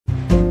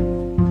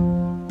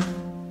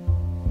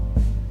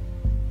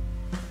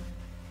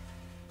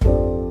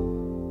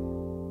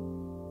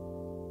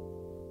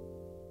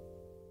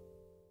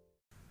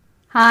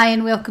Hi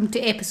and welcome to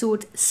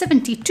episode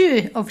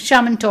 72 of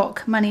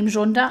ShamanTalk. My name's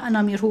Rhonda and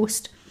I'm your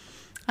host.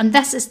 And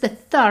this is the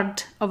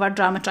third of our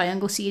drama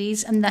triangle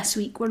series, and this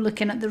week we're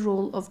looking at the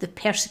role of the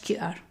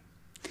Persecutor.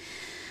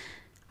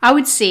 I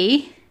would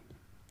say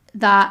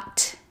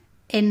that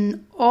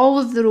in all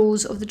of the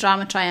roles of the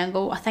drama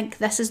triangle, I think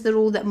this is the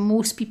role that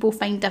most people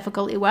find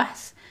difficulty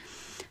with.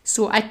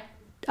 So I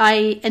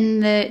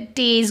in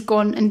days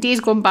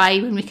gone by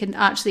when we can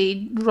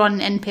actually run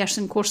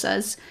in-person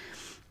courses,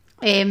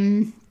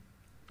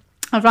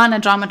 I ran a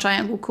drama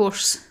triangle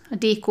course, a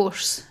day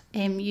course,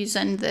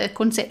 using the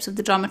concepts of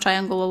the drama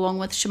triangle along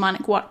with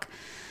shamanic work.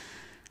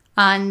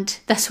 And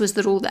this was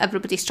the role that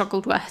everybody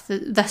struggled with.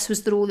 This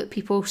was the role that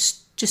people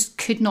just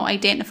could not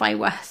identify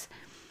with.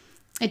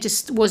 It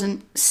just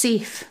wasn't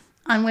safe.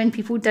 And when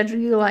people did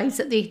realise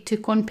that they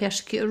took on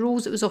persecutor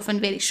roles, it was often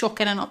very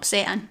shocking and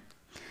upsetting.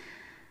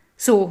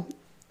 So,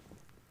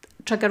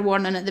 trigger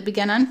warning at the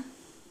beginning.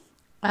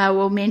 I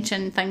will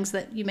mention things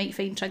that you might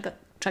find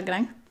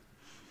triggering.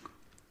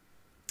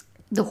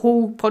 The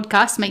whole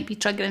podcast might be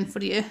triggering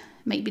for you. It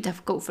might be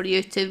difficult for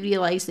you to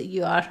realise that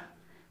you are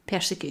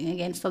persecuting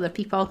against other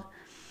people.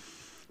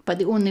 But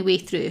the only way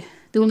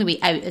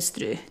out is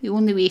through. The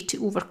only way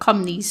to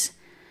overcome these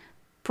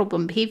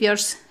problem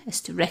behaviours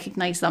is to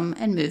recognise them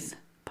and move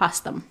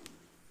past them.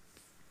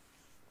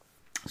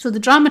 So the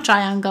drama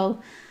triangle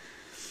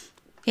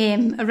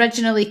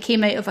originally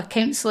came out of a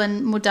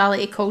counselling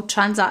modality called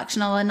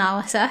transactional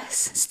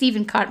analysis.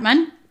 Stephen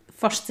Cartman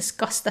first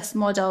discussed this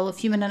model of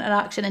human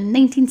interaction in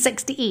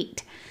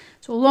 1968,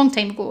 so a long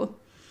time ago.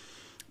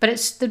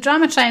 But the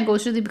drama triangle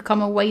has really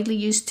become a widely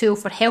used tool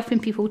for helping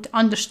people to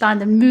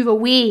understand and move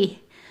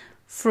away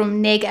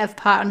from negative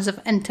patterns of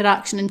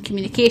interaction and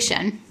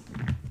communication.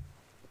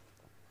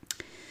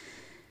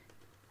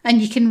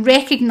 And you can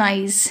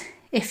recognise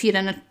if you're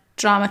in a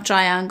drama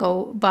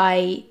triangle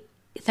by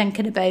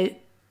thinking about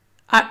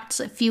acts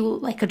that feel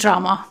like a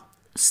drama.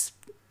 It's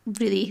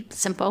really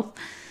simple.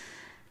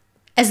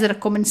 Is there a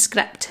common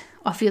script?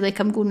 I feel like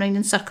I'm going round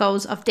in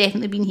circles. I've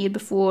definitely been here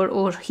before,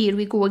 or here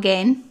we go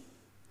again.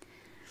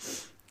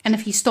 And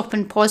if you stop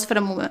and pause for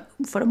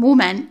a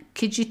moment,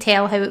 could you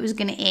tell how it was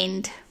going to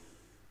end?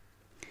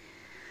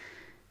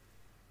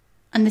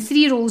 And the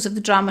three roles of the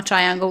drama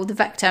triangle: the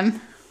victim,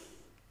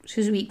 which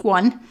was week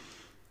 1,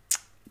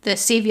 the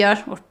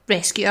saviour or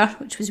rescuer,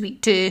 which was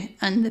week 2,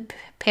 and the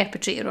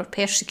perpetrator or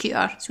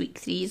persecutor, it's week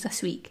 3 is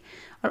this week,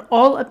 are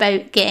all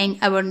about getting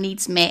our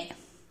needs met.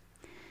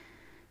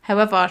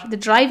 However, the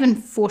driving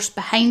force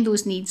behind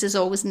those needs is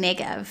always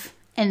negative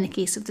in the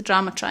case of the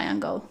drama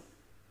triangle.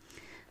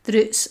 The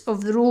roots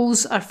of the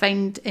roles are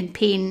found in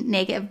pain,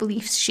 negative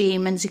beliefs,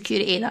 shame,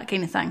 insecurity, that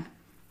kind of thing.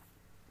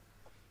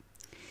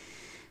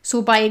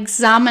 So by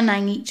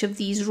examining each of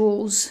these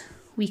roles,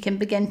 we can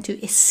begin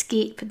to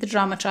escape the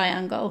drama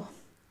triangle.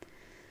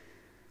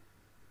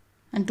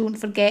 And don't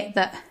forget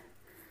that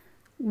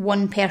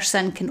one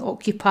person can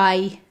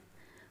occupy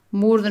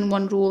more than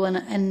one role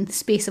in the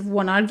space of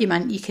one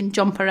argument. You can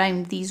jump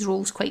around these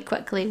roles quite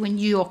quickly. When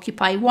you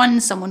occupy one,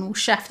 someone will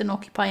shift and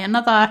occupy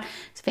another.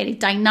 It's very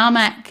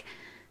dynamic.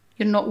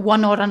 You're not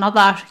one or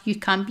another. You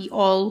can be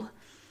all.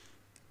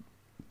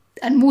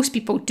 And most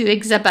people do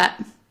exhibit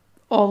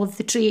all of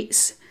the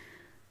traits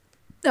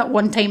at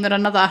one time or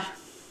another.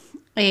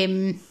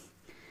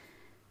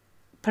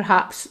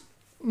 Perhaps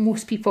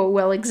most people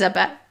will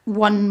exhibit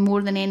one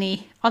more than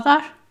any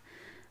other.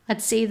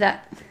 I'd say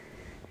that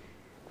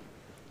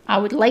I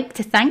would like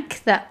to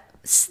think that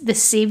the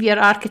saviour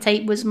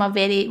archetype was my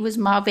very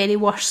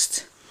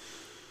worst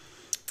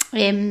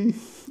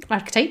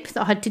archetype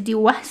that I had to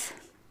deal with.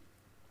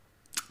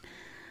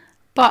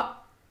 But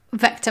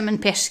victim and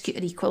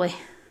persecutor equally,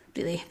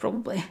 really,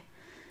 probably.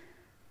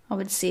 I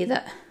would say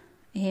that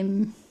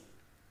it's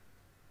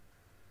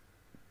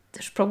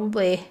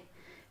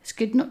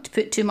good not to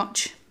put too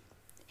much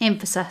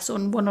emphasis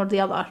on one or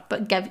the other,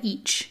 but give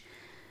each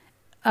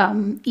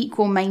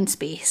equal mind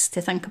space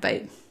to think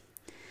about.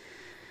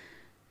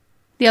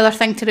 The other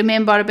thing to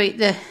remember about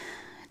the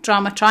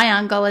drama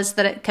triangle is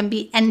that it can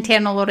be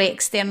internal or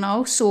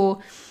external. So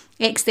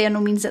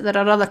external means that there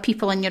are other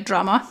people in your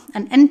drama,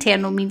 and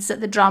internal means that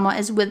the drama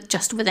is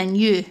just within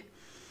you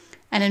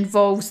and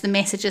involves the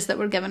messages that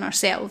we're giving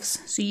ourselves.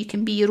 So you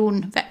can be your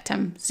own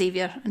victim,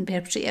 saviour and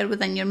perpetrator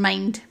within your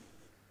mind.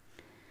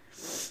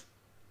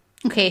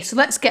 Okay, so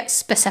let's get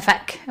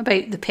specific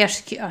about the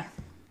persecutor.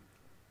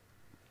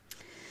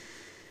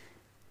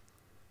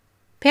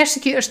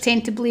 Persecutors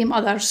tend to blame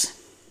others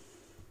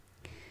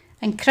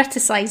and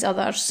criticise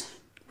others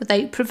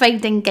without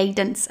providing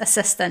guidance,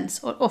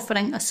 assistance, or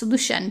offering a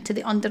solution to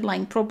the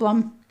underlying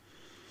problem.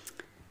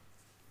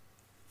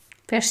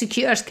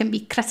 Persecutors can be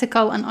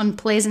critical and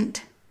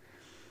unpleasant.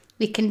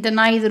 They can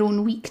deny their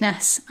own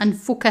weakness and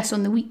focus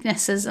on the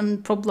weaknesses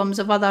and problems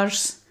of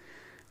others,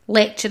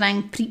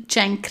 lecturing,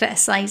 preaching,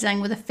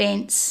 criticising with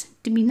offence,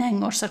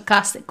 demeaning or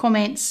sarcastic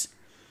comments.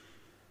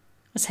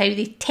 That's how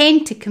they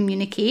tend to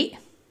communicate.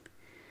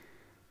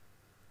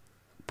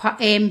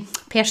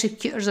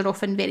 Persecutors are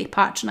often very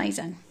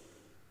patronising.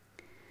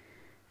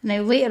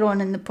 Now, later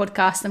on in the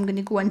podcast, I'm going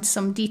to go into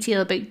some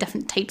detail about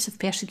different types of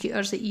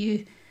persecutors that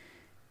you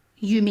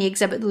may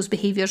exhibit those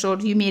behaviours, or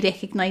you may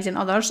recognise in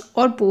others,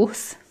 or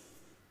both.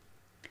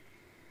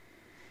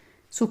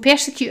 So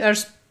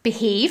persecutors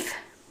behave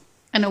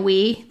in a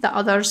way that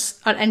others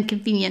are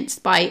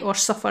inconvenienced by or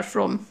suffer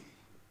from.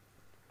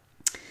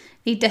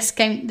 They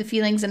discount the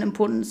feelings and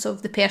importance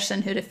of the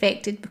person who are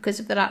affected because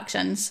of their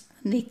actions,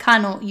 and they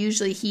cannot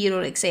usually hear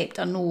or accept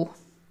a no.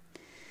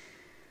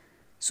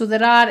 So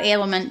there are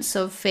elements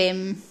of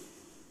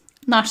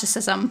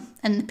narcissism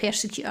in the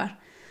persecutor.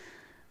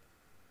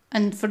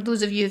 And for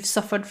those of you who've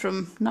suffered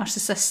from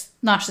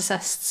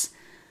narcissists,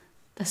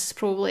 this is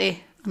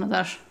probably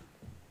another...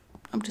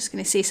 I'm just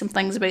going to say some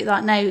things about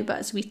that now, but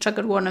it's a wee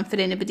trigger warning for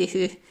anybody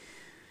who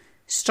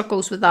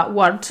struggles with that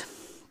word.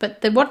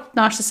 But the word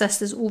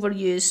narcissist is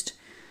overused,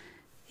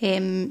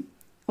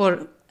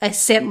 or is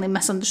certainly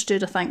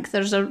misunderstood, I think.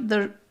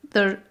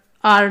 There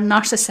are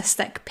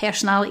narcissistic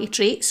personality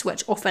traits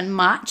which often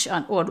match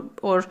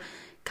or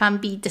can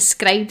be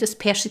described as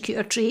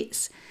persecutor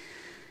traits,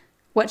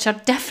 which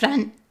are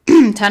different to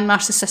a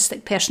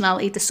narcissistic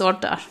personality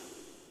disorder.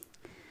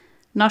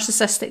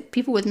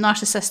 People with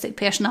narcissistic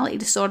personality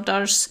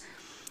disorders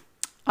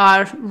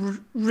are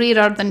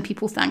rarer than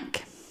people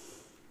think,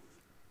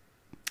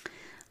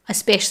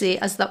 especially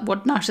as that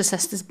word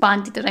narcissist is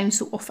bandied around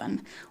so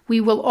often.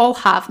 We will all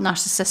have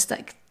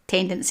narcissistic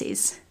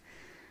tendencies.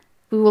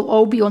 We will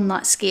all be on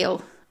that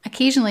scale.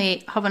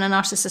 Occasionally, having a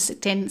narcissistic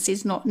tendency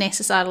is not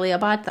necessarily a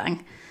bad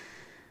thing,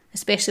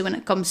 especially when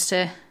it comes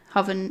to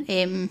having,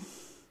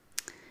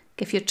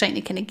 if you're trying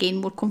to kind of gain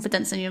more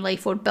confidence in your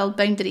life or build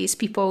boundaries.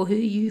 People who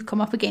you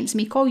come up against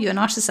may call you a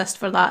narcissist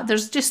for that.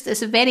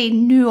 It's a very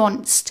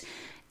nuanced,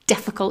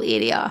 difficult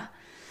area.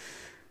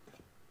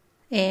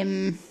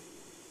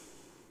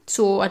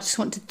 So I just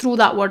want to throw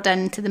that word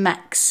into the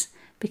mix,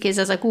 because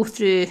as I go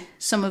through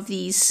some of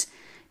these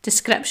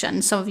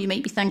descriptions, some of you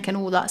might be thinking,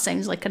 oh, that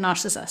sounds like a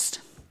narcissist.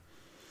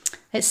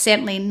 It's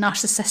certainly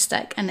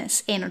narcissistic in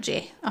its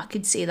energy, I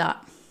could say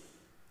that.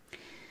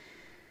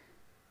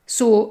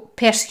 So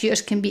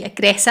persecutors can be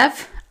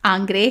aggressive,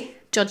 angry,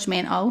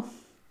 judgmental.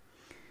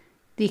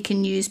 They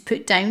can use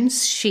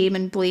put-downs, shame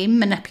and blame,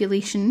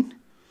 manipulation,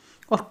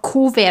 or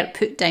covert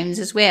put-downs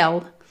as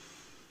well.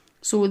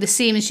 So the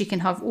same as you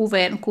can have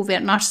overt and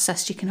covert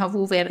narcissists, you can have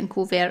overt and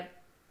covert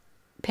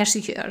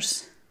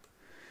persecutors.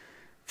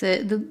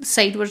 The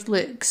sideways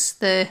looks,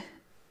 the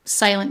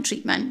silent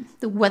treatment,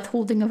 the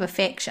withholding of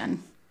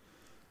affection.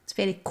 It's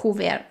very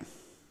covert.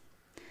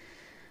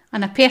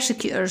 And a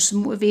persecutor's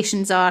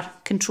motivations are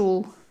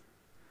control.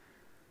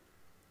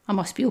 I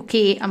must be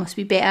okay, I must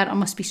be better, I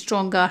must be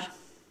stronger.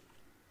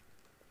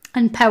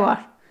 And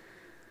power.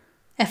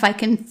 If I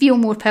can feel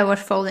more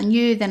powerful than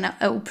you, then it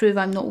will prove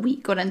I'm not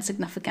weak or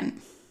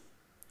insignificant.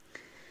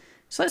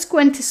 So let's go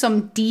into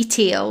some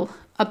detail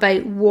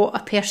about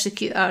what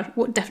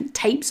different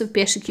types of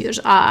persecutors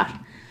are.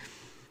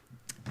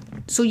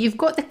 So you've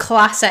got the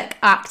classic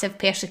active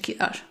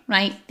persecutor,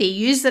 right? They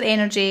use their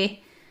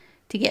energy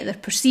to get their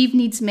perceived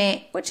needs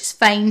met, which is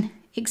fine,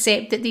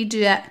 except that they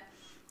do it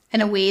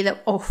in a way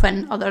that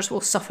often others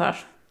will suffer.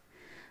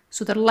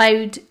 So they're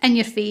loud, in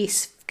your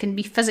face, can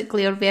be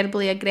physically or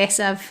verbally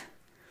aggressive,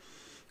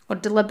 or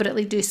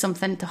deliberately do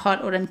something to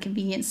hurt or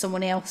inconvenience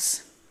someone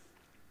else.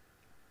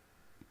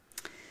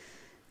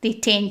 They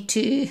tend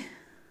to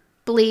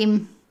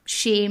blame,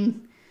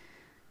 shame.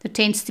 There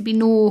tends to be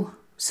no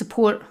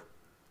support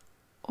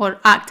or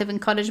active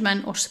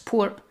encouragement or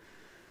support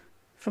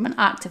from an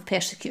active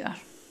persecutor.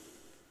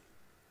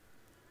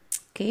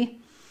 Okay,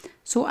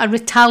 so a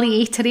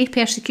retaliatory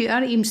persecutor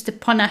aims to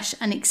punish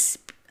and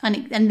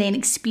then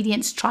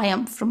experience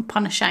triumph from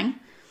punishing.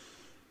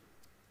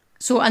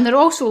 And they're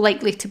also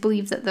likely to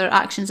believe that their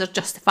actions are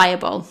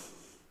justifiable.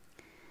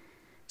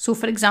 So,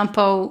 for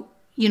example,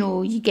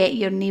 you get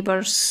your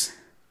neighbour's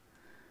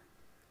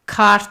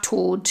car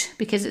towed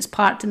because it's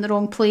parked in the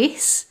wrong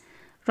place,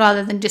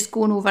 rather than just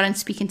going over and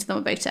speaking to them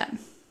about it.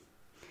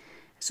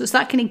 So it's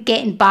that kind of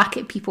getting back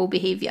at people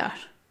behaviour.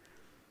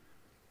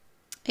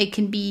 It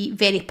can be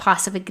very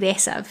passive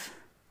aggressive.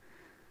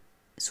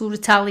 So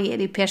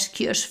retaliatory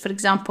persecutors, for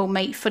example,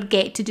 might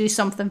forget to do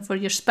something for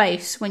your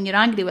spouse when you're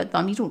angry with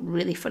them. You don't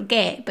really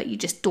forget, but you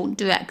just don't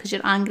do it because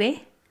you're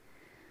angry.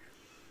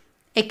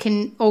 It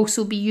can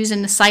also be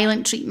using the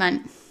silent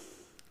treatment.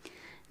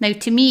 Now,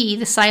 to me,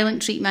 the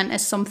silent treatment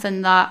is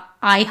something that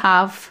I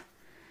have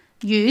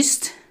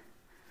used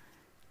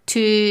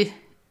to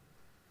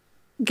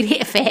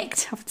great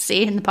effect, I have to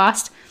say, in the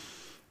past.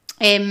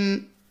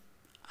 And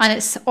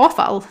it's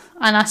awful.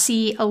 And I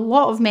see a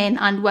lot of men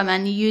and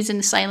women using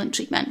the silent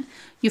treatment.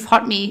 You've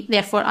hurt me,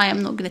 therefore I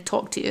am not going to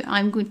talk to you.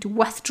 I'm going to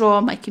withdraw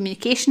my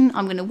communication.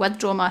 I'm going to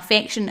withdraw my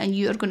affection, and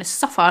you are going to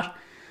suffer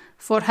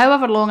for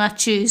however long I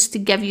choose to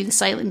give you the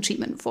silent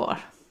treatment for.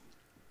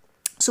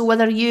 So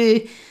whether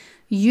you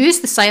use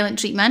the silent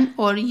treatment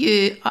or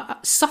you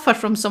suffer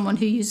from someone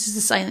who uses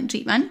the silent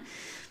treatment,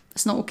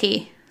 it's not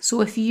okay.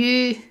 So if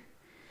you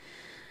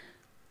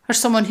are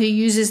someone who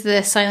uses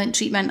the silent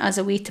treatment as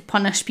a way to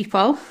punish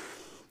people,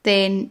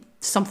 then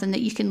something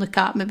that you can look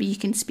at. Maybe you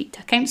can speak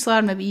to a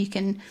counsellor, maybe you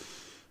can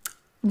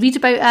read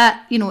about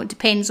it. You know, it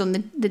depends on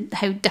the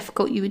how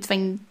difficult you would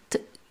find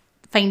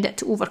it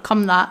to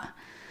overcome that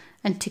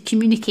and to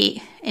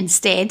communicate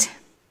instead.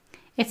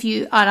 If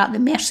you are at the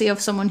mercy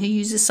of someone who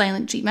uses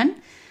silent treatment,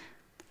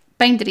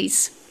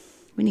 boundaries.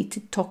 You need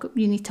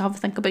to have a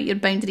think about your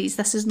boundaries.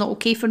 This is not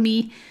okay for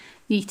me.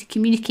 You need to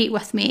communicate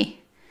with me.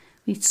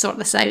 We need to sort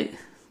this out.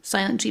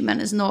 Silent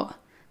treatment is not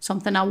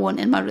something I want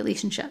in my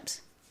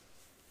relationships.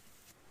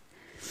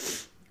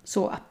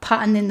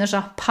 And then there's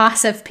a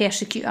passive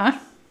persecutor,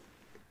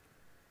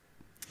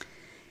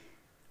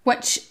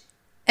 which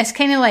is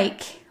kind of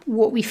like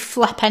what we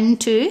flip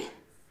into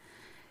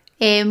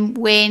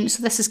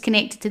so this is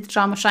connected to the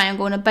drama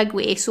triangle in a big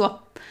way.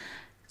 So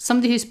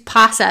somebody who's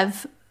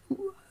passive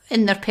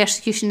in their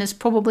persecution is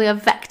probably a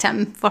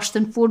victim first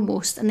and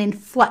foremost, and then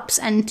flips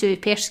into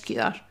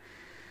persecutor.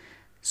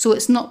 So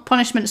it's not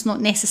punishment, it's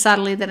not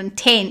necessarily their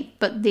intent,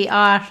 but they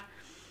are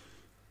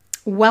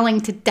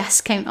willing to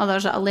discount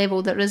others at a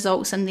level that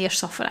results in their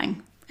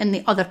suffering, in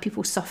the other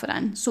people's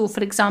suffering. So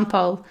for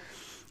example,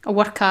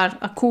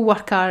 a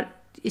co-worker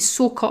is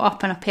so caught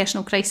up in a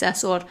personal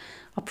crisis or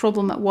a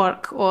problem at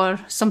work or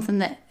something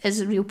that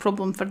is a real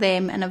problem for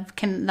them in a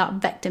kind of that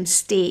victim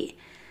state,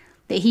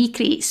 that he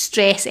creates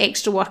stress,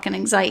 extra work and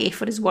anxiety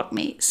for his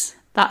workmates.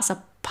 That's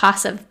a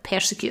passive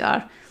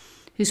persecutor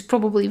who's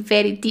probably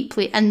very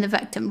deeply in the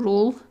victim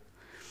role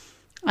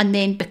and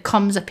then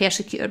becomes a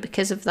persecutor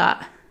because of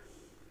that.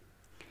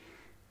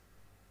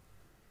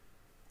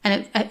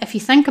 And if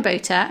you think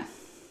about it,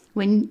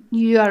 when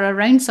you are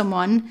around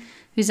someone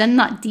who's in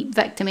that deep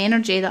victim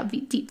energy, that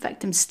deep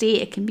victim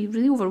state, it can be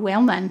really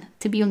overwhelming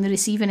to be on the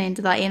receiving end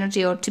of that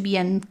energy or to be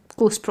in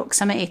close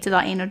proximity to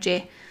that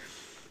energy.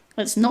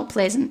 It's not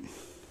pleasant.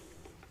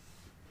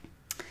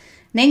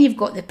 And then you've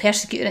got the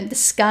persecutor in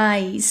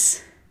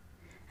disguise.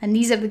 And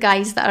these are the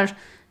guys that are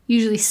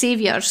usually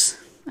saviours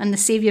and the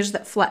saviours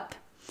that flip.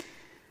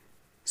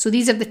 So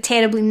these are the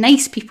terribly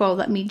nice people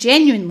that may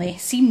genuinely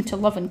seem to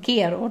love and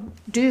care or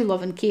do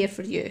love and care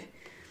for you.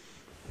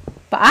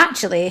 But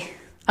actually,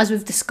 as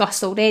we've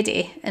discussed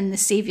already in the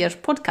Saviour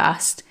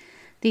podcast,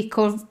 they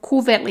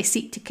covertly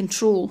seek to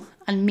control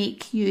and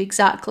make you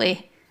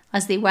exactly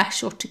as they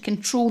wish, or to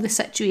control the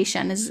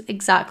situation as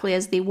exactly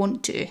as they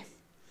want to.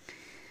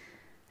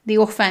 They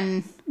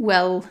often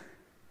will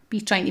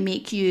be trying to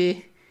make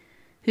you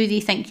who they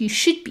think you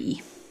should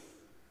be,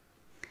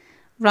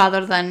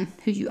 rather than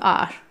who you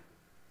are.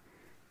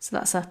 So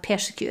that's a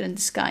persecutor in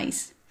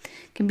disguise.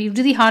 It can be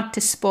really hard to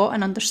spot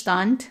and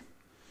understand.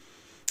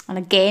 And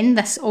again,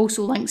 this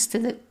also links to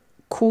the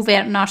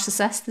covert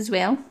narcissist as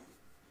well.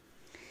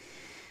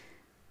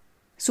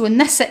 So in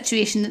this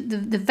situation,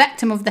 the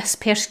victim of this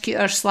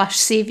persecutor /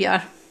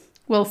 saviour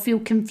will feel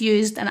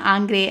confused and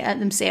angry at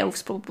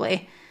themselves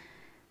probably.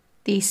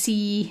 They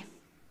see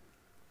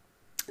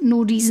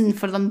no reason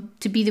for them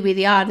to be the way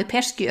they are. The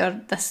persecutor,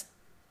 this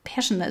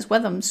person that's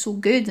with them, is so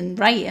good and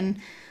right,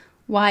 and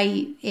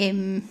why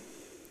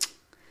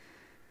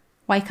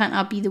can't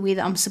I be the way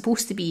that I'm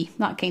supposed to be?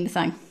 That kind of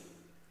thing.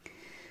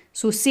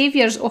 So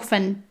saviours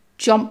often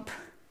jump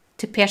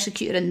to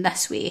persecutor in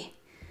this way.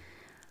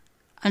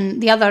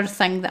 And the other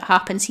thing that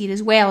happens here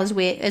as well is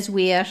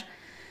where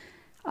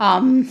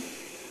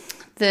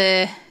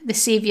the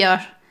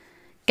saviour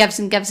gives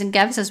and gives and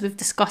gives, as we've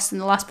discussed in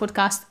the last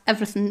podcast.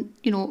 Everything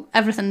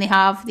they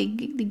have, they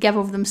give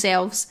of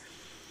themselves,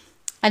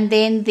 and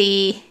then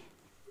they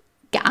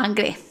get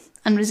angry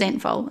and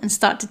resentful and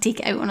start to take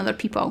it out on other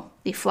people.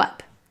 They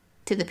flip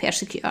to the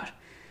persecutor.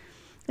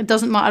 It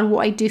doesn't matter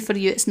what I do for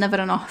you, it's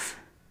never enough.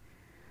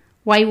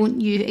 Why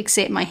won't you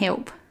accept my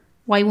help?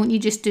 Why won't you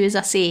just do as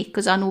I say?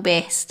 Because I know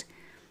best.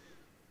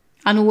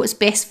 I know what's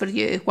best for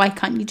you. Why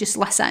can't you just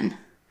listen?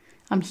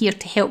 I'm here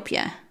to help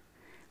you.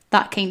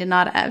 That kind of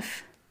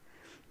narrative.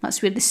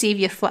 That's where the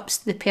saviour flips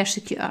to the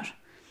persecutor.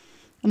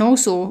 And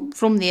also,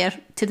 from there,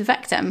 to the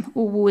victim.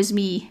 Oh, woe is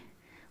me.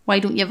 Why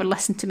don't you ever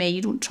listen to me?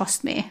 You don't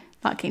trust me.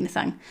 That kind of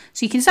thing.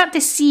 So you can start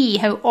to see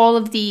how all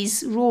of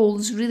these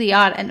roles really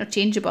are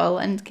interchangeable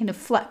and kind of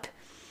flip.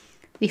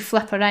 They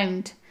flip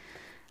around.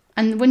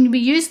 And when we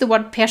use the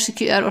word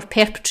persecutor or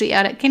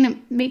perpetrator, it kind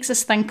of makes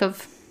us think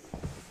of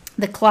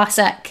the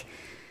classic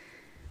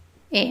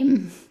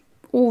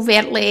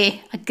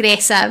overtly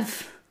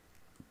aggressive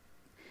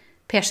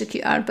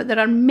persecutor. But there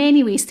are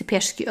many ways to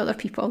persecute other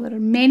people. There are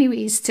many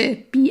ways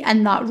to be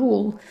in that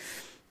role.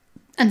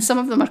 And some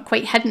of them are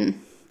quite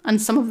hidden.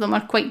 And some of them are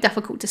quite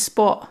difficult to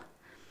spot.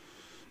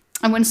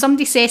 And when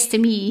somebody says to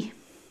me,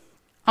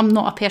 I'm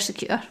not a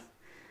persecutor,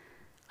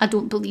 I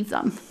don't believe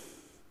them.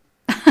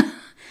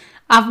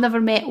 I've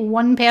never met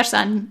one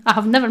person. I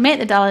have never met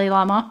the Dalai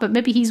Lama, but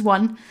maybe he's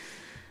one.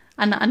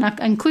 And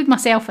I include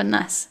myself in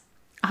this.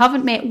 I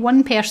haven't met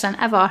one person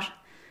ever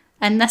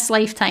in this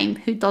lifetime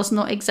who does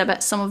not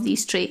exhibit some of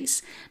these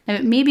traits. Now,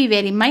 it may be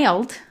very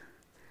mild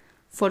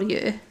for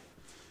you,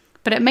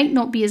 but it might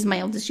not be as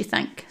mild as you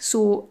think.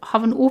 So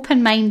have an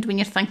open mind when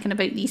you're thinking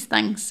about these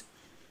things.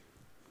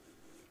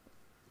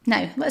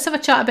 Now, let's have a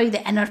chat about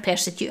the inner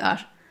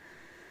persecutor.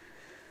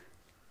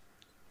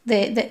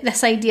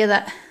 this idea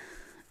that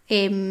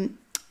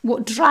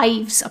what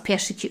drives a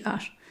persecutor,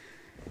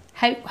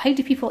 how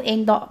do people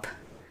end up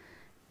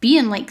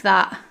being like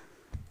that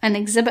and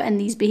exhibiting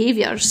these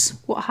behaviours?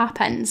 What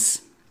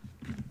happens?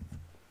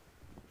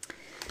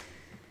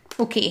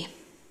 Okay,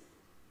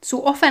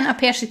 so often a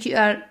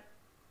persecutor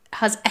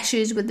has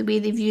issues with the way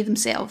they view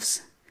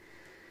themselves.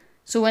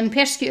 So when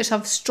persecutors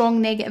have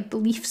strong negative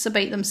beliefs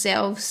about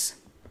themselves,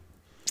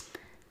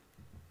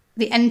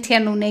 the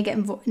internal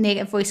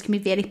negative voice can be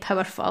very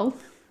powerful.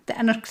 The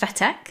inner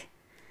critic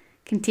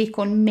can take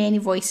on many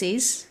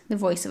voices. The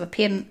voice of a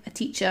parent, a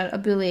teacher, a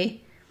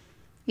bully.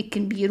 It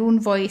can be your own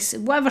voice.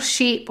 Whatever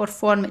shape or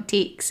form it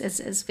takes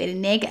is very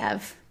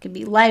negative. It can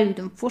be loud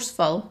and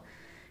forceful,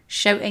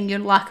 shouting your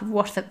lack of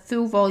worth at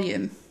full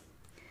volume.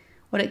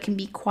 Or it can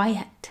be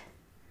quiet,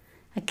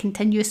 a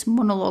continuous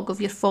monologue of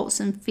your faults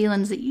and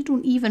failings that you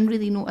don't even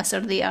really notice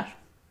are there.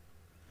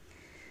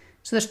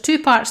 So there's two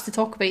parts to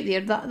talk about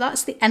there.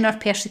 That's the inner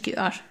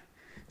persecutor.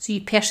 So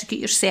you persecute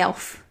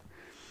yourself.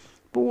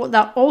 But what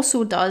that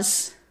also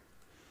does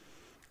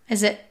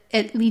is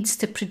it leads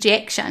to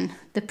projection,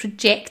 the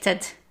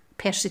projected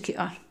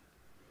persecutor.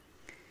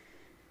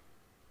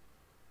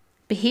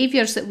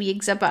 Behaviours that we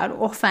exhibit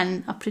are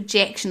often a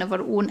projection of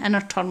our own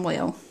inner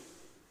turmoil.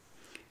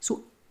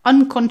 So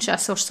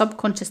unconscious or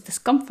subconscious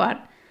discomfort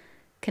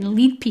can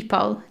lead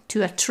people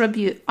to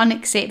attribute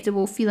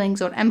unacceptable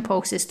feelings or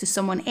impulses to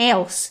someone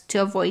else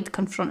to avoid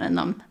confronting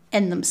them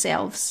in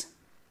themselves.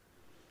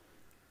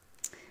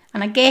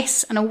 And I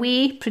guess, in a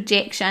way,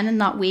 projection in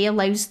that way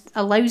allows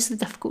the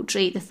difficult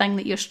trait, the thing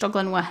that you're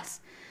struggling with,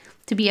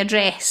 to be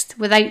addressed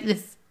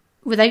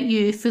without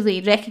you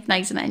fully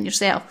recognising it in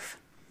yourself.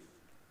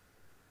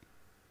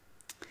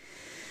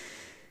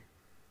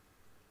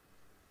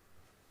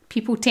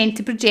 People tend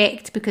to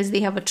project because they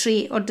have a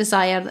trait or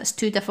desire that's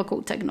too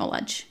difficult to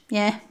acknowledge.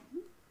 Yeah,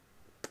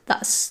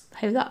 that's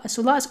how that is.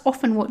 So that's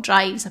often what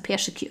drives a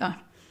persecutor.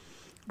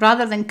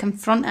 Rather than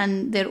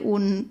confronting their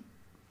own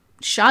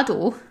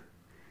shadow,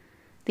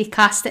 they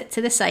cast it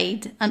to the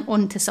side and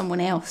onto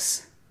someone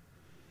else.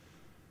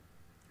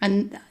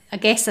 And I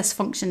guess this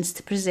functions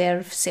to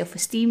preserve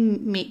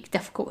self-esteem, make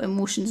difficult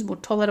emotions more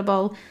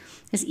tolerable.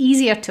 It's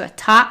easier to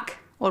attack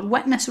or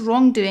witness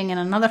wrongdoing in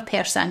another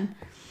person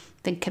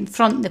than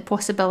confront the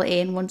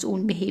possibility in one's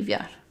own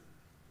behaviour.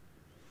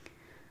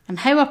 And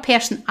how a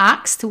person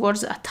acts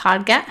towards a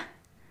target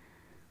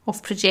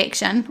of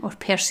projection or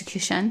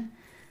persecution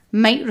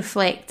might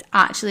reflect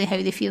actually how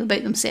they feel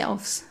about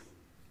themselves.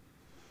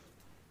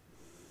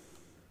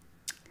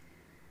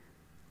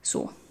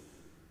 So,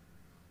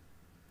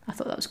 I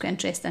thought that was quite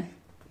interesting.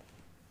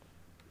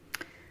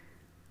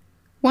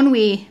 One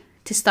way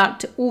to start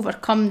to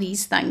overcome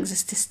these things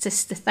is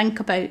to think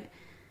about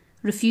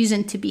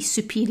refusing to be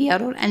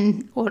superior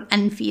or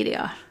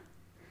inferior.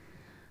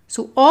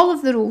 So all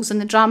of the roles in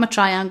the drama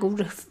triangle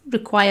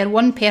require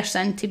one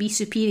person to be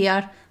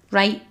superior,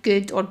 right,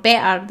 good, or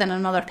better than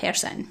another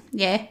person.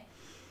 Yeah.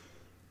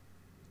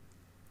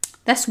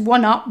 This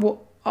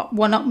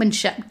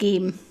one-upmanship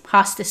game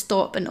has to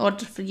stop in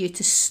order for you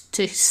to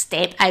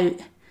step out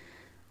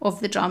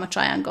of the drama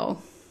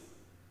triangle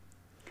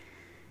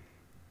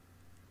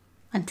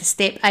and to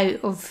step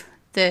out of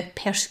the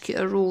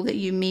persecutor role that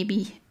you may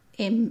be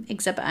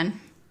exhibiting.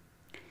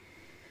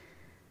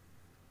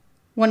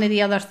 One of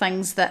the other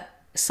things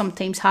that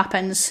sometimes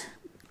happens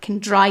can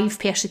drive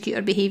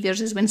persecutor behaviours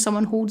is when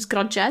someone holds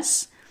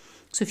grudges.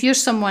 So if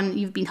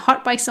you've been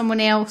hurt by someone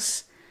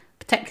else,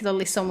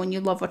 particularly someone you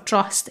love or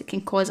trust, it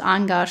can cause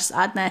anger,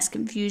 sadness,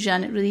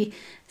 confusion. It really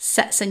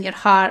sits in your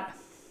heart,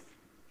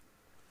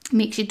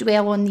 makes you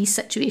dwell on these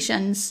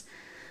situations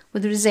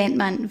with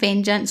resentment,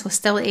 vengeance,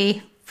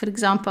 hostility, for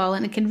example,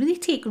 and it can really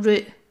take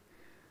root.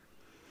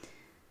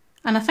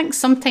 And I think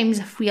sometimes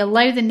if we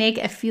allow the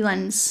negative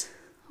feelings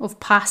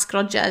of past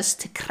grudges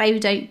to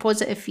crowd out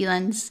positive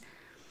feelings,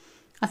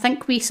 I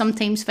think we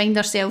sometimes find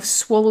ourselves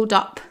swallowed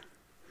up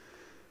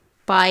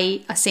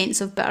by a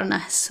sense of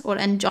bitterness or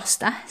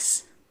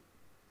injustice.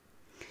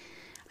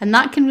 And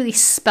that can really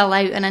spill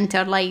out and into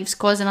our lives,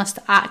 causing us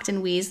to act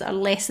in ways that are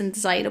less than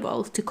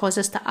desirable, to cause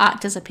us to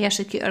act as a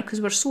persecutor because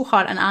we're so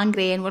hurt and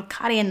angry and we're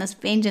carrying this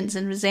vengeance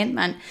and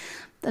resentment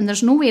and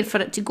there's nowhere for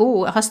it to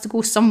go. It has to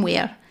go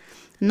somewhere.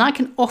 And that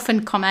can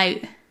often come out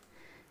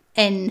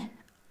in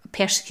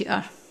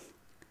persecutor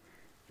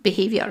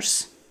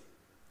behaviours.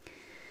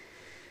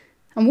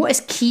 And what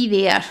is key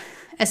there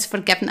is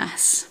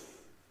forgiveness.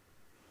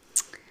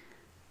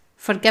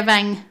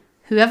 Forgiving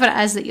whoever it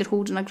is that you're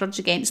holding a grudge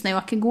against. Now,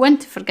 I can go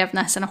into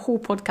forgiveness in a whole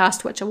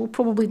podcast, which I will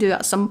probably do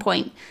at some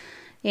point.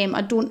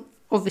 I don't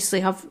obviously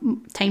have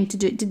time to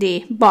do it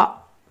today, but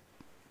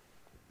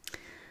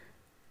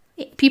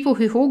people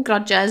who hold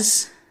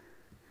grudges,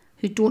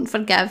 who don't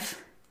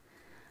forgive,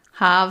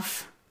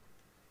 have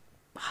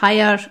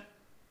higher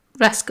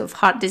risk of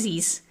heart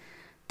disease,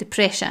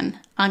 depression,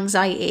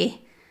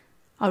 anxiety,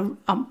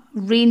 a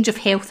range of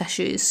health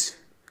issues.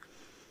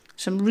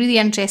 Some really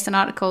interesting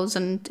articles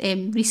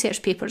and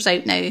research papers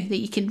out now that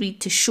you can read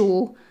to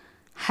show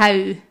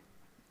how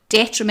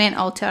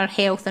detrimental to our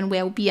health and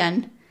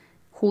well-being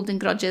holding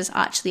grudges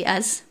actually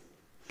is.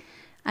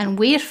 And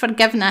where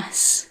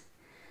forgiveness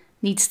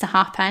needs to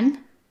happen,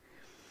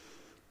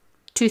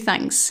 two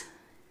things.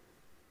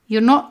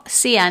 You're not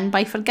saying,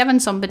 by forgiving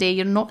somebody,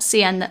 you're not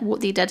saying that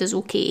what they did is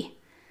okay.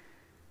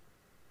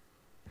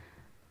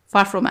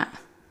 Far from it.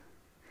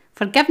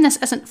 Forgiveness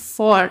isn't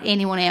for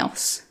anyone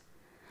else.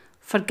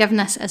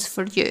 Forgiveness is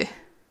for you.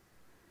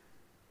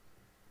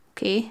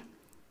 Okay?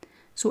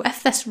 So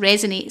if this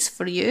resonates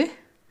for you,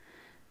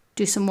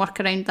 do some work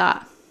around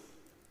that.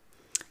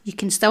 You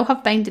can still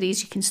have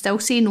boundaries, you can still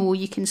say no,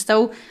 you can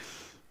still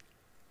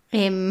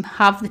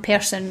have the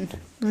person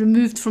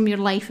removed from your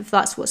life if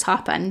that's what's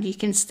happened. You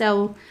can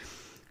still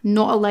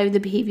not allow the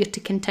behaviour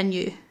to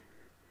continue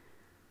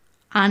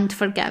and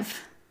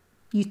forgive.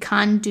 You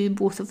can do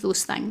both of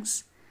those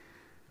things.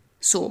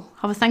 So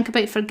have a think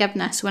about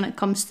forgiveness when it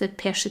comes to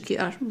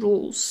persecutor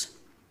roles.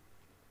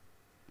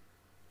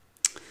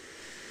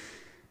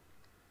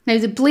 Now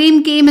the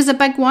blame game is a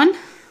big one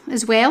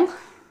as well.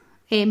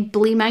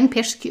 Blaming,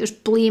 persecutors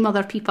blame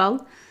other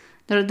people.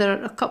 There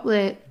are a couple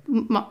of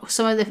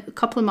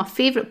my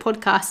favourite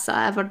podcasts that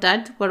I ever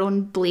did were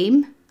on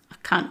blame. I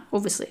can't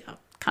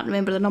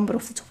remember the number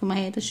off the top of my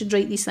head. I should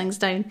write these things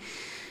down.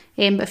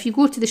 But if you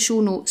go to the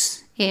show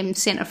notes,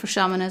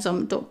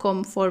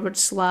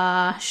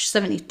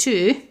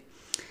 centreforshamanism.com/72,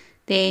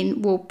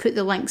 then we'll put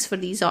the links for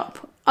these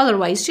up.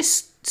 Otherwise,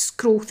 just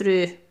scroll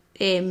through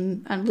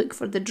and look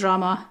for the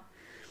drama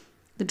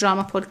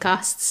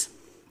podcasts.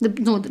 The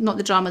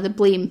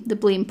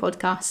blame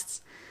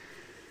podcasts.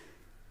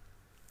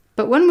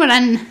 But when we're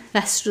in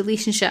this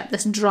relationship,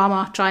 this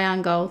drama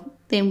triangle,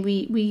 then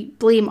we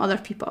blame other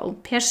people,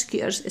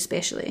 persecutors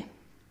especially.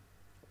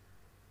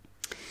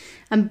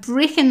 And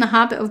breaking the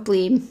habit of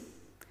blame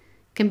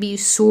can be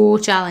so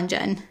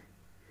challenging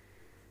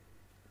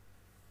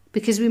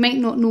because we might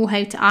not know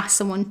how to ask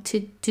someone to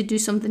do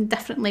something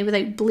differently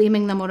without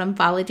blaming them or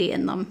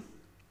invalidating them.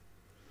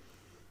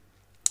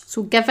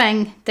 So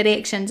giving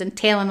directions and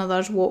telling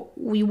others what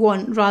we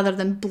want rather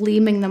than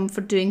blaming them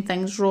for doing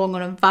things wrong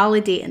or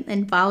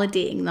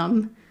invalidating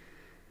them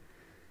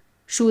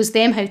shows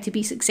them how to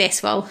be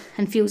successful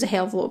and feels a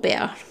hell of a lot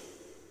better.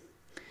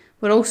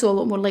 We're also a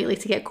lot more likely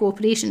to get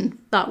cooperation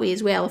that way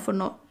as well if we're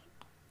not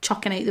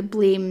chucking out the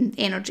blame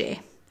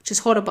energy, which is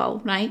horrible,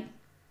 right?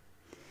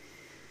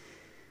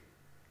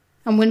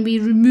 And when we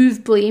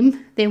remove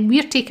blame, then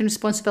we're taking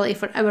responsibility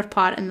for our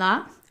part in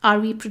that. Are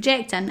we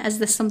projecting? Is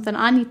this something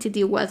I need to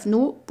deal with?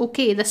 No,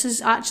 okay, this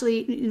is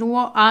actually, you know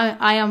what,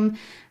 I am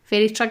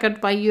very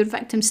triggered by your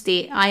victim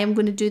state. I am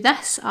going to do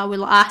this. I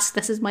will ask,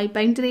 this is my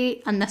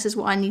boundary and this is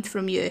what I need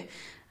from you.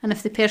 And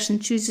if the person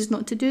chooses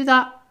not to do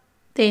that,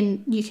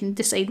 then you can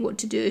decide what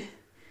to do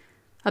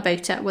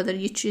about it, whether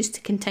you choose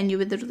to continue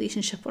with the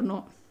relationship or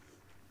not.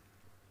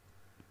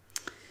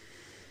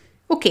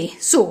 Okay,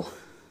 so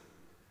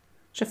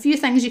there's a few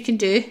things you can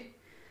do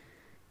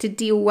to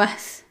deal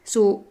with.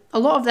 So a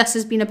lot of this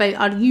has been about,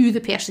 are you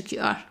the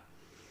persecutor?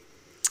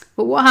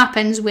 But what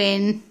happens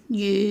when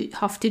you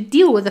have to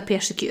deal with a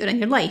persecutor in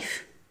your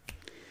life?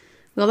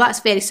 Well, that's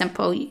very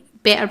simple.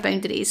 Better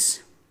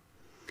boundaries.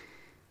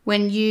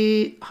 When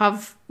you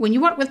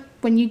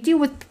deal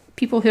with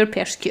people who are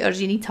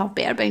persecutors, you need to have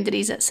better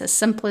boundaries. It's as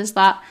simple as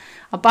that.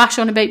 I bash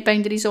on about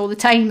boundaries all the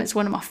time. It's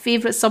one of my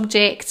favourite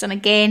subjects. And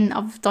again,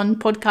 I've done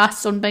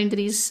podcasts on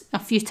boundaries a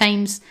few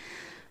times.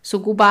 So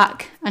go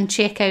back and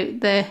check out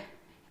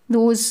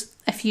those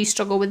if you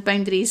struggle with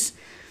boundaries.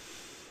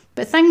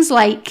 But things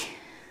like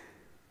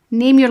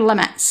name your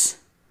limits,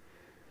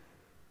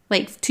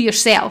 like to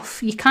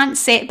yourself. You can't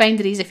set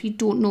boundaries if you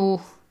don't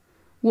know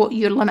what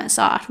your limits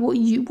are. What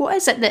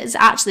is it that is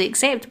actually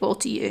acceptable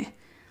to you?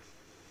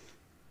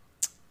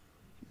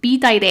 Be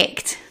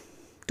direct.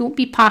 Don't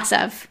be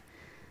passive.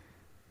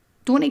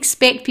 Don't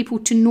expect people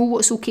to know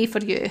what's okay for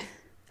you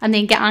and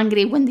then get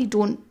angry when they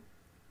don't.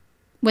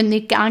 When they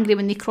get angry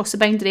when they cross a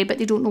boundary but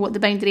they don't know what the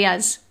boundary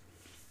is.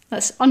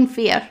 That's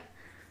unfair,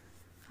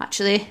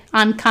 actually,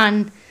 and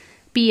can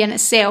be in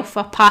itself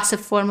a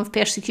passive form of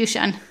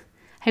persecution.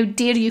 How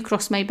dare you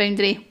cross my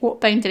boundary?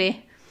 What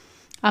boundary?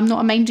 I'm not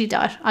a mind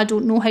reader. I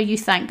don't know how you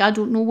think. I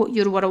don't know what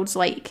your world's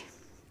like.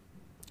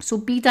 So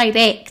be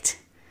direct.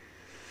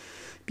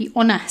 Be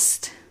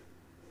honest.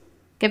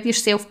 Give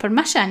yourself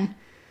permission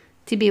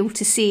to be able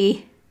to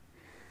say,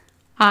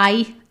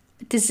 I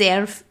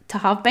deserve to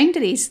have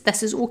boundaries.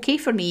 This is okay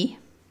for me.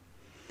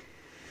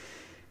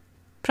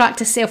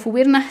 Practice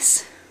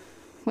self-awareness,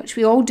 which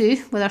we all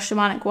do with our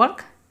shamanic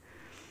work.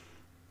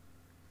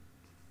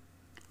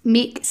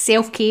 Make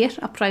self-care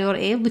a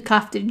priority. Look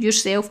after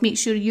yourself. Make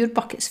sure your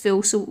bucket's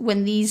full so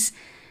when these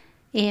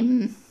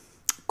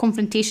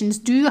confrontations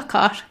do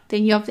occur,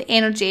 then you have the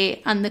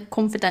energy and the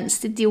confidence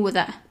to deal with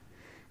it.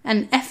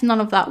 And if none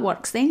of that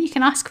works, then you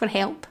can ask for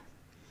help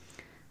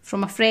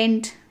from a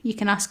friend. You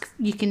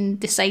can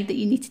decide that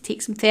you need to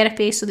take some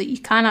therapy so that you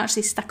can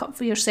actually stick up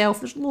for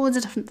yourself. There's loads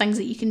of different things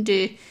that you can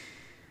do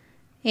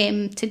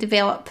to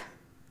develop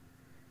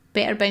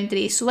better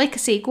boundaries. So like I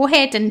say, go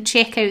ahead and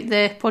check out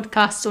the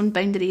podcasts on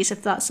boundaries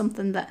if that's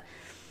something that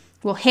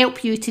will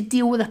help you to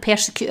deal with a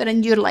persecutor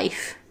in your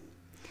life.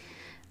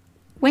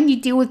 When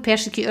you deal with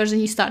persecutors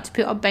and you start to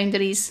put up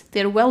boundaries,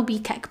 there will be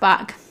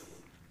kickback,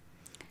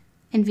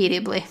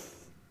 invariably.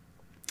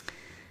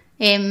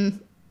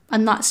 And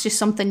that's just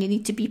something you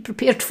need to be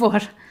prepared for.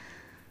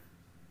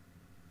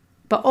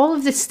 But all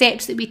of the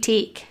steps that we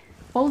take,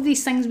 all of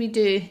these things we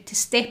do to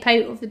step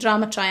out of the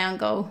drama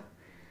triangle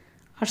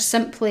are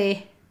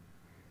simply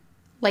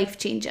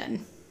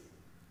life-changing.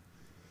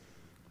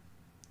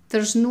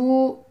 There's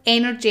no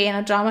energy in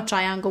a drama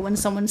triangle when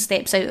someone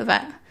steps out of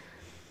it.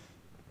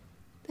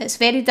 It's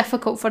very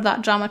difficult for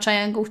that drama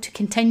triangle to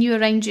continue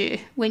around you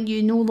when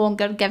you no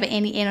longer give it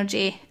any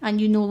energy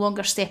and you no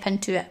longer step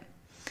into it.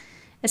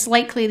 It's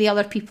likely the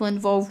other people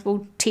involved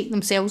will take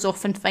themselves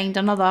off and find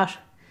another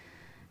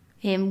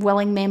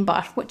willing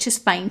member, which is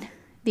fine.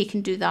 They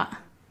can do that.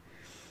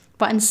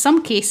 But in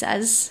some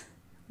cases,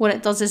 what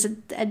it does is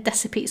it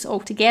dissipates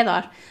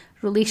altogether.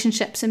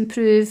 Relationships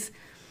improve,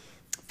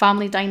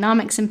 family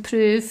dynamics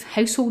improve,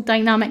 household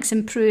dynamics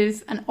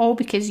improve, and all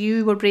because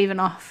you were brave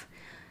enough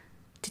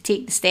to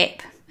take the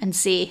step and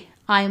say,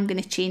 I am going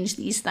to change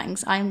these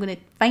things. I am going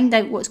to find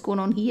out what's going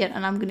on here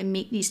and I'm going to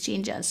make these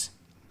changes.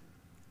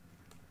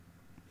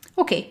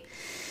 Okay,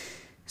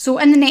 so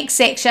in the next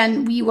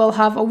section, we will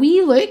have a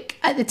wee look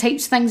at the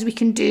types of things we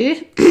can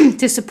do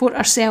to support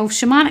ourselves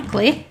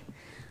shamanically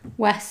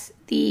with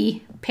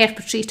the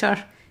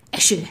perpetrator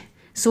issue.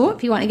 So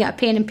if you want to get a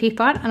pen and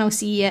paper, and I'll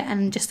see you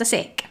in just a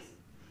sec.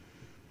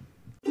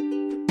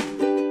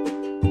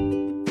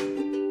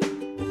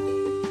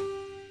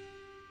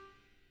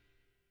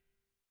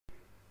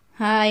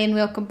 Hi, and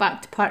welcome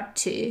back to part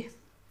 2.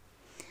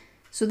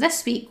 So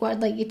this week, what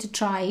I'd like you to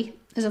try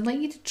is a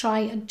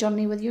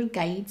journey with your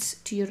guides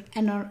to your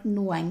inner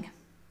knowing.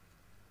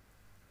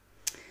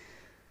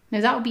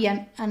 Now that will be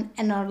an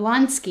inner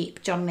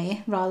landscape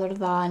journey rather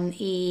than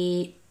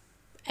a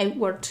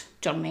outward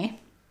journey.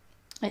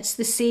 It's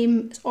the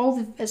same. It's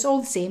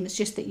all the same. It's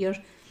just that you're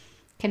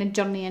kind of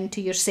journeying to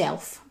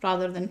yourself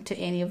rather than to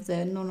any of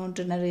the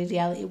non-ordinary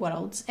reality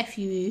worlds. If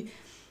you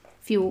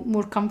feel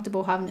more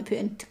comfortable having it put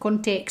into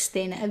context,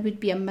 then it would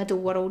be a middle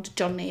world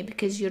journey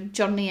because you're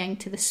journeying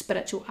to the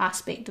spiritual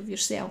aspect of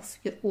yourself,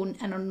 your own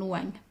inner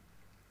knowing.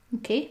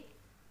 Okay?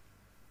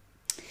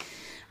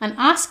 And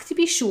ask to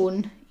be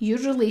shown your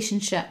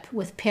relationship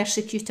with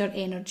persecutor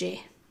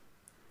energy.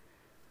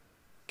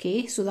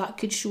 Okay, so that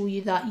could show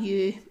you that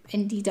you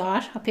indeed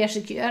are a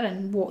persecutor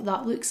and what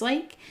that looks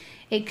like.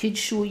 It could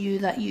show you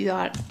that you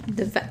are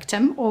the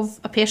victim of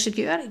a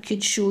persecutor. It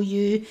could show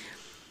you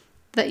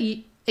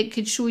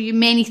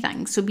many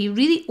things. So be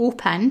really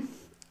open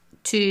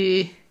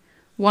to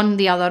one,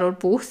 the other, or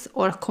both,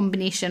 or a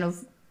combination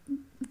of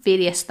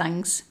various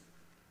things.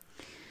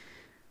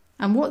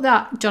 And what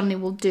that journey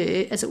will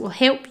do is it will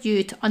help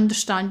you to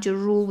understand your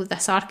role with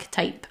this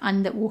archetype,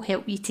 and it will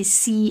help you to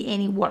see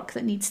any work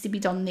that needs to be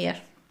done there.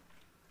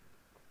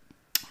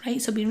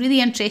 Right, so it'll be really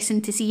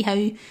interesting to see how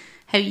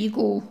you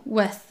go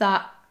with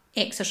that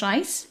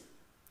exercise.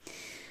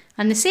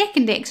 And the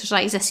second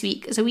exercise this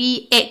week is a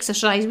wee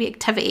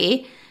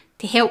activity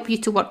to help you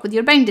to work with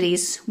your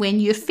boundaries when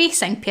you're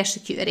facing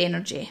persecutor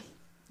energy.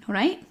 All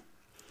right?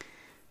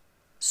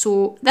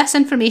 So this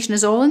information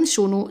is all in the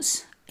show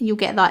notes. You'll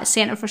get that at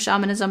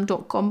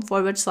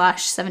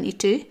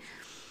centreforshamanism.com/72.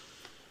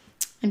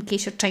 In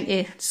case you're trying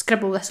to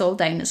scribble this all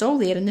down, it's all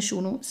there in the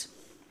show notes.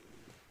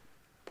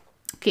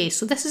 Okay,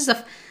 so this is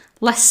a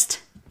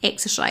list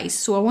exercise.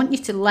 So I want you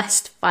to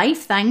list 5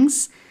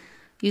 things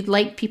you'd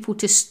like people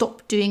to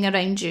stop doing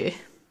around you.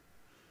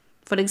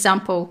 For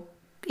example,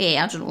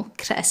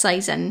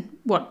 criticising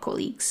work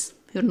colleagues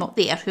who are not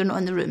there, who are not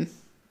in the room.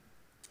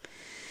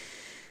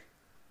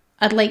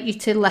 I'd like you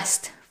to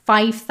list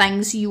 5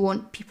 things you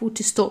want people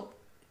to stop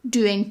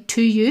doing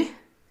to you.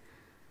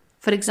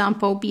 For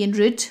example, being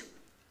rude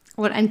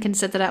or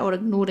inconsiderate or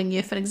ignoring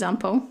you, for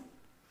example.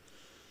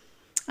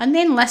 And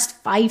then list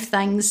 5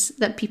 things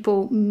that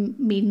people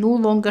may no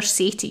longer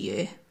say to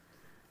you.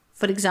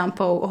 For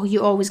example, oh,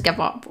 you always give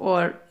up,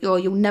 or oh,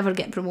 you'll never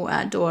get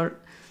promoted, or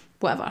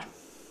whatever.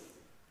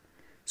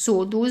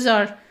 So those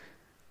are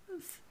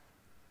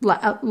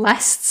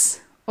lists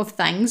of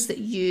things that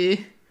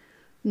you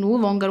no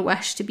longer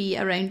wish to be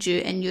around you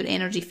in your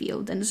energy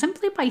field. And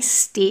simply by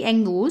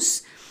stating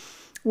those,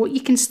 what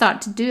you can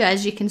start to do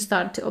is you can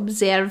start to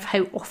observe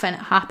how often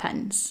it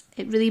happens.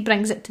 It really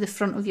brings it to the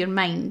front of your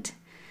mind.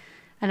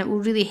 And it will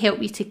really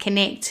help you to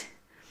connect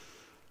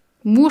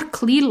more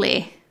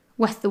clearly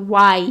with the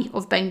why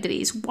of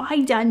boundaries.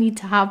 Why do I need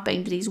to have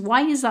boundaries?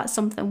 Why is that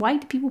something? Why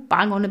do people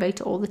bang on about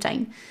it all the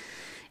time?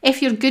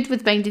 If you're good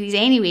with boundaries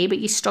anyway, but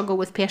you struggle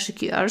with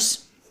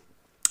persecutors,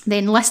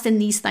 then listing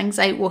these things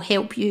out will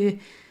help you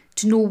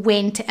to know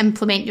when to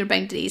implement your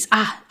boundaries.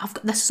 I've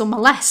got this on my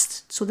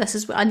list, so this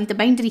is what I need a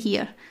boundary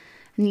here.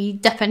 And you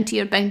dip into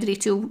your boundary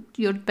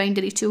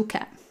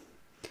toolkit.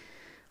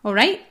 All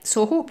right,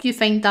 so I hope you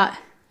find that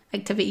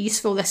activity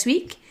useful this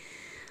week.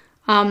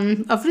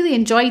 I've really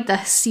enjoyed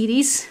this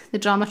series, the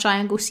Drama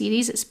Triangle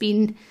series. It's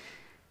been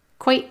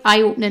quite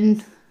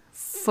eye-opening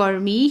for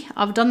me.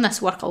 I've done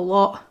this work a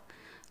lot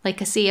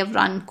Like I say, I've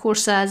run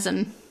courses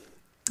and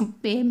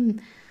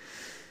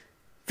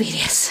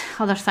various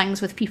other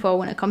things with people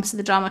when it comes to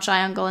the drama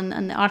triangle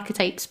and the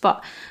archetypes,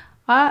 but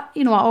I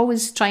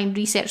always try and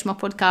research my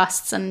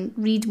podcasts and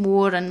read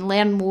more and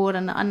learn more,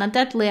 and I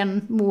did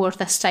learn more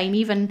this time.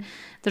 Even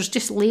there's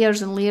just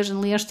layers and layers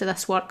and layers to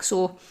this work,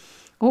 so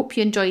I hope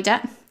you enjoyed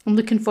it. I'm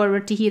looking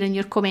forward to hearing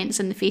your comments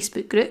in the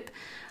Facebook group,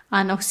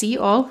 and I'll see you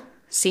all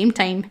same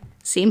time,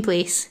 same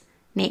place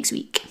next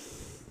week.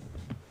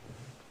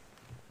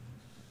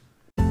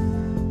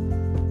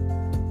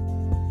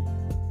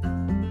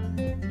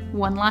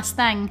 One last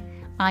thing,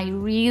 I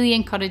really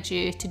encourage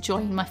you to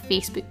join my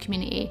Facebook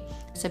community.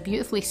 It's a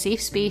beautifully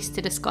safe space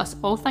to discuss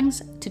all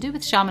things to do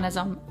with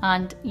shamanism,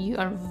 and you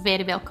are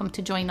very welcome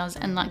to join us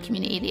in that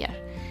community there.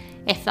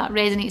 If that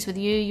resonates with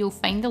you, you'll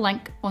find the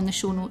link on the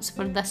show notes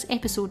for this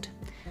episode.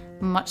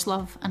 Much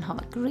love and have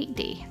a great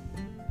day.